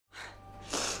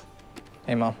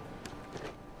Hey, Mom.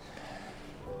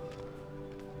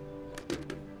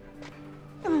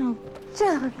 Oh,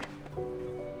 Jug.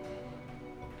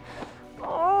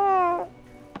 Oh.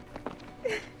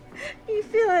 You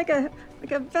feel like a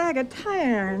bag of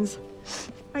tire irons.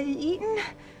 Are you eating?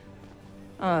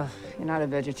 Oh, you're not a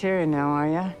vegetarian now, are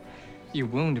you? You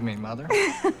wound me, Mother.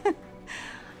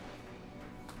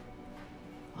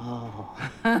 Oh.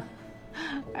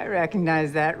 I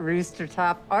recognize that rooster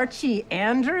top. Archie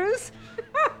Andrews?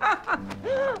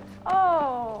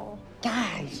 Oh.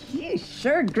 Gosh, you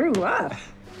sure grew up.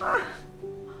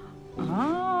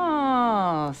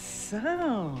 Oh,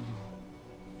 so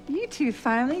you two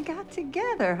finally got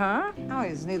together, huh? I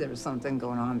always knew there was something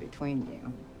going on between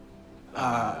you.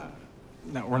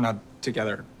 No, we're not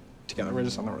together. We're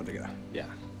just on the road together. Yeah,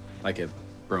 like a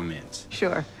bromance.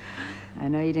 Sure. I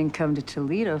know you didn't come to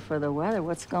Toledo for the weather.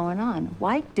 What's going on?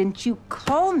 Why didn't you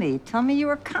call me? Tell me you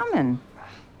were coming.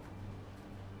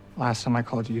 Last time I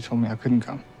called you, you told me I couldn't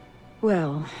come.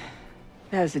 Well,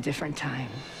 that was a different time.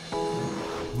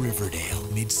 Riverdale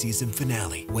mid-season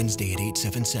finale, Wednesday at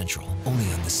 8/7 Central, only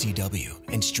on the CW,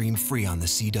 and stream free on the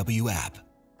CW app.